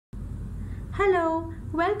Hello,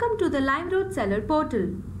 welcome to the LimeRoad's seller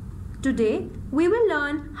portal. Today we will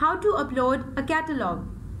learn how to upload a catalog.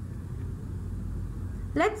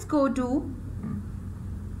 Let's go to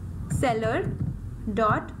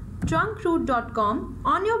seller.trunkroot.com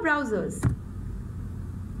on your browsers.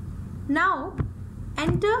 Now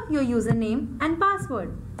enter your username and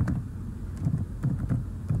password.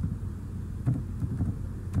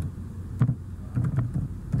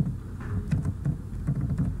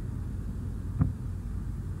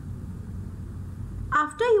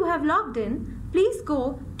 After you have logged in, please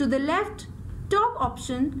go to the left top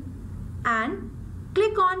option and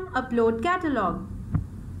click on Upload Catalog.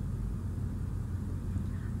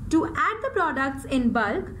 To add the products in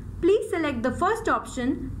bulk, please select the first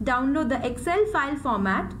option, download the Excel file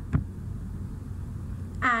format,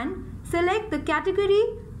 and select the category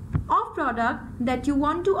of product that you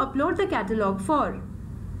want to upload the catalog for.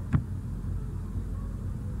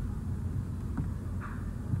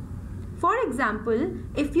 For example,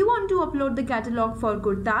 if you want to upload the catalog for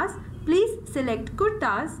kurtas, please select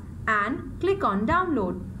kurtas and click on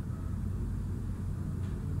download.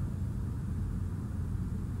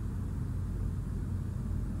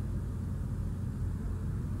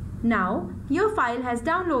 Now your file has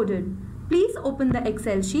downloaded. Please open the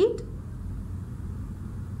Excel sheet.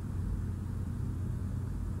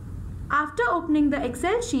 After opening the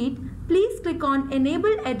Excel sheet, please click on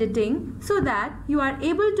Enable Editing so that you are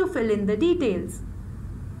able to fill in the details.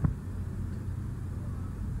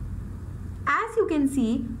 As you can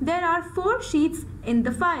see, there are 4 sheets in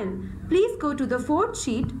the file. Please go to the 4th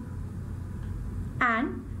sheet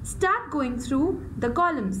and start going through the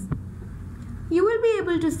columns. You will be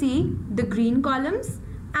able to see the green columns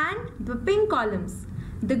and the pink columns.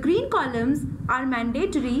 The green columns are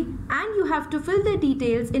mandatory and you have to fill the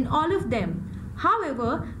details in all of them.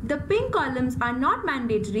 However, the pink columns are not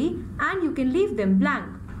mandatory and you can leave them blank.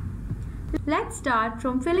 Let's start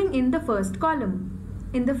from filling in the first column.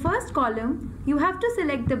 In the first column, you have to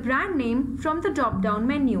select the brand name from the drop-down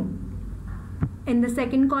menu. In the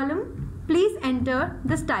second column, please enter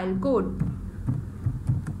the style code.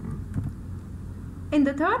 In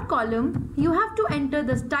the third column, you have to enter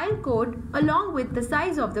the style code along with the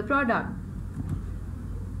size of the product.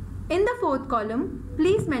 In the fourth column,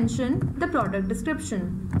 please mention the product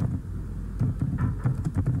description.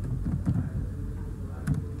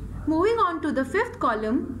 Moving on to the fifth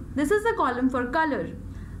column, this is the column for color.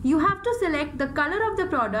 You have to select the color of the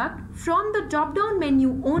product from the drop-down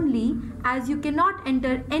menu only, as you cannot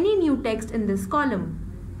enter any new text in this column.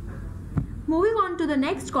 Moving on to the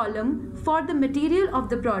next column for the material of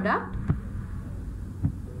the product.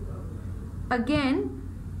 Again,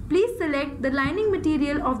 please select the lining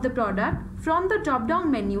material of the product from the drop-down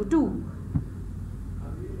menu too.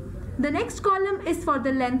 The next column is for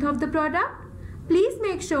the length of the product. Please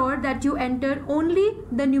make sure that you enter only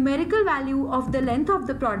the numerical value of the length of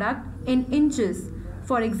the product in inches.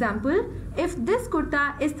 For example, if this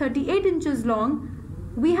kurta is 38 inches long,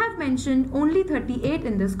 we have mentioned only 38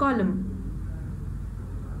 in this column.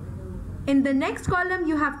 In the next column,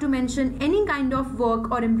 you have to mention any kind of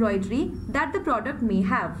work or embroidery that the product may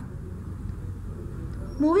have.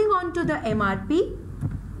 Moving on to the MRP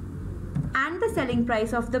and the selling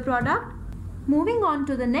price of the product. Moving on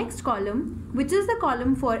to the next column, which is the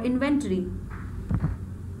column for inventory.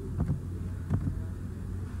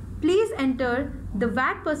 Please enter the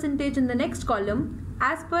VAT percentage in the next column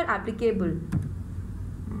as per applicable.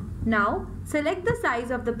 Now select the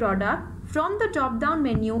size of the product from the drop-down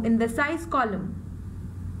menu in the size column.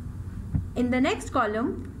 In the next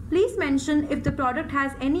column, please mention if the product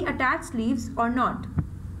has any attached sleeves or not.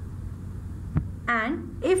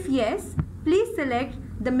 And if yes, please select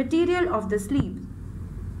the material of the sleeve.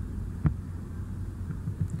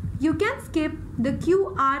 You can skip the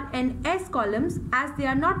Q, R and S columns as they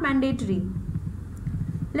are not mandatory.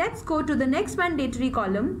 Let's go to the next mandatory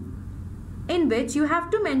column, in which you have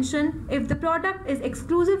to mention if the product is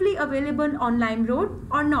exclusively available on LimeRoad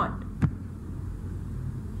or not.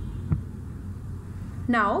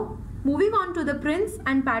 Now, moving on to the prints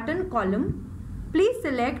and pattern column, please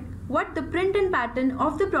select what the print and pattern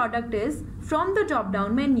of the product is from the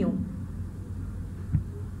drop-down menu.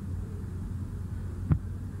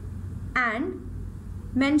 And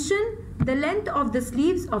mention the length of the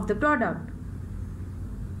sleeves of the product.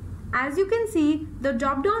 As you can see, the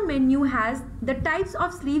drop-down menu has the types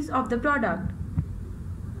of sleeves of the product.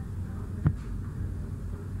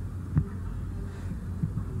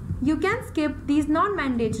 You can skip these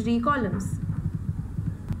non-mandatory columns.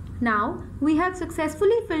 Now, we have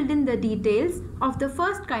successfully filled in the details of the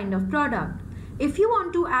first kind of product. If you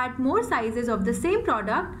want to add more sizes of the same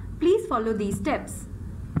product, Please follow these steps.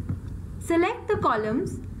 Select the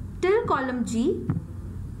columns till column G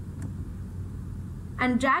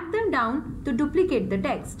and drag them down to duplicate the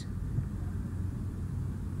text.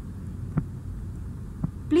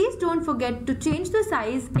 Please don't forget to change the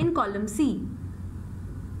size in column C.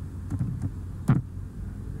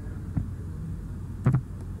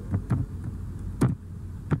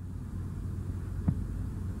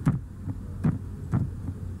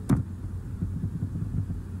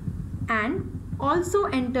 And also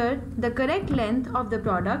enter the correct length of the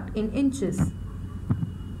product in inches.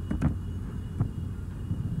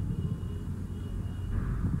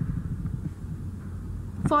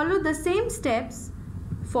 Follow the same steps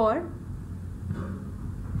for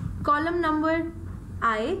column number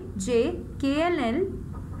I, J, K and L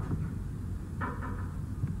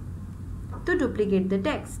to duplicate the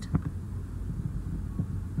text.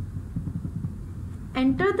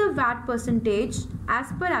 Enter the VAT percentage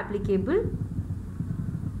as per applicable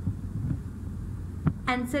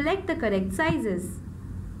and select the correct sizes.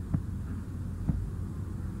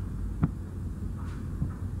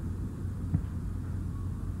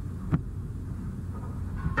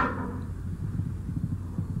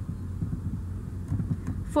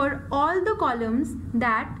 For all the columns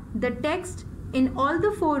that the text in all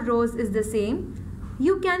the 4 rows is the same,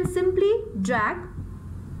 you can simply drag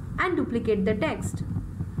and duplicate the text.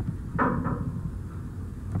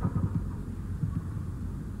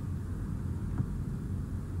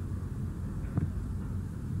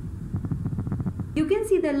 You can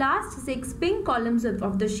see the last 6 pink columns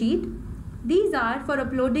of the sheet. These are for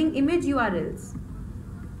uploading image URLs.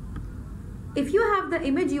 If you have the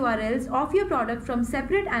image URLs of your product from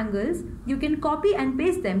separate angles, you can copy and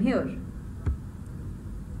paste them here.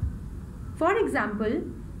 For example,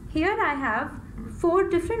 here I have 4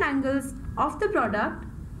 different angles of the product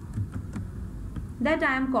that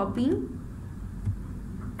I am copying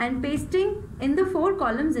and pasting in the 4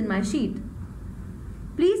 columns in my sheet.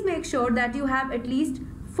 Please make sure that you have at least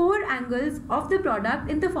 4 angles of the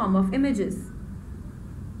product in the form of images.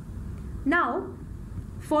 Now,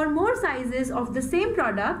 for more sizes of the same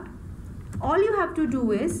product, all you have to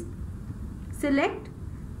do is select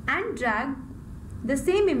and drag the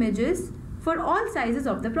same images for all sizes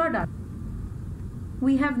of the product.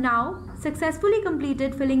 We have now successfully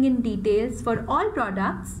completed filling in details for all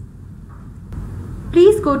products.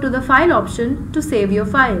 Please go to the File option to save your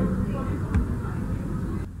file.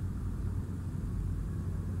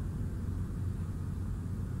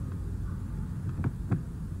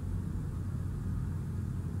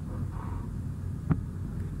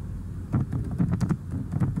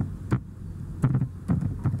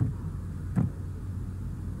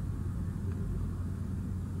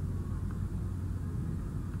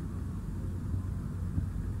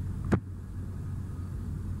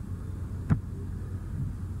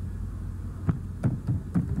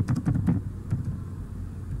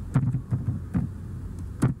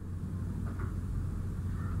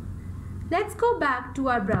 Let's go back to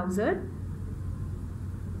our browser.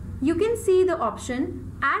 You can see the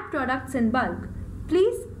option Add Products in Bulk.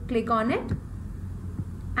 Please click on it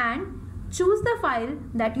and choose the file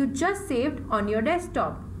that you just saved on your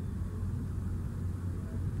desktop.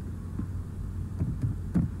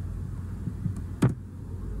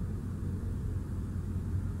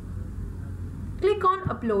 Click on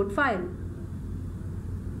Upload File.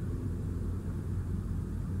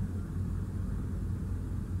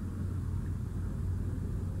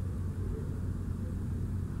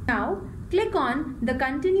 Now, click on the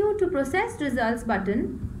Continue to Process Results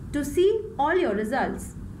button to see all your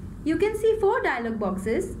results. You can see 4 dialog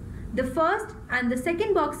boxes. The first and the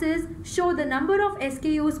second boxes show the number of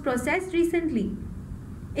SKUs processed recently.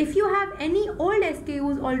 If you have any old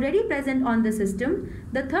SKUs already present on the system,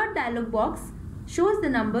 the third dialog box shows the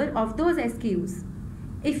number of those SKUs.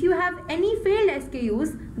 If you have any failed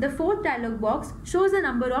SKUs, the fourth dialog box shows the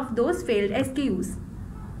number of those failed SKUs.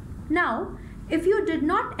 Now, if you did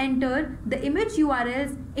not enter the image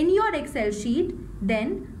URLs in your Excel sheet,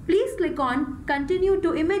 then please click on Continue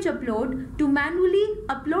to Image Upload to manually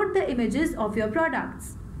upload the images of your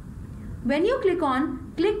products. When you click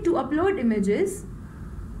on Click to Upload Images,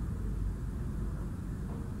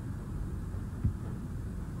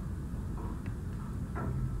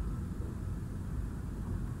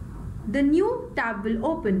 the new tab will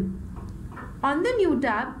open. On the new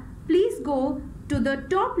tab, please go to the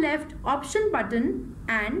top left option button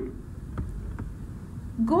and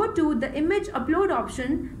go to the image upload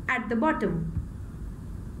option at the bottom.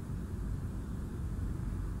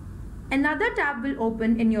 Another tab will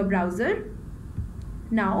open in your browser.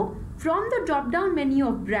 Now, From the drop-down menu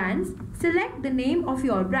of brands, select the name of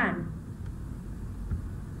your brand.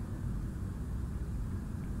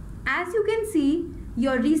 As you can see,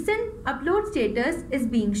 your recent upload status is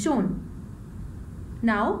being shown.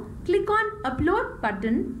 Now, click on Upload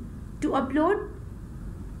button to upload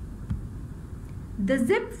the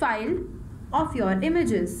zip file of your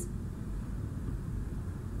images.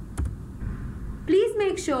 Please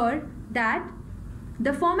make sure that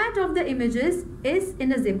the format of the images is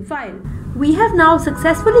in a zip file. We have now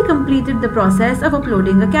successfully completed the process of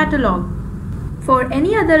uploading a catalog. For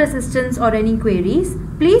any other assistance or any queries,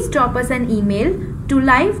 please drop us an email to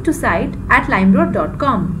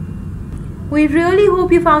live2site@limeroad.com. We really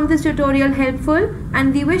hope you found this tutorial helpful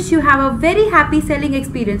and we wish you have a very happy selling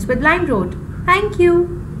experience with LimeRoad. Thank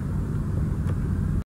you.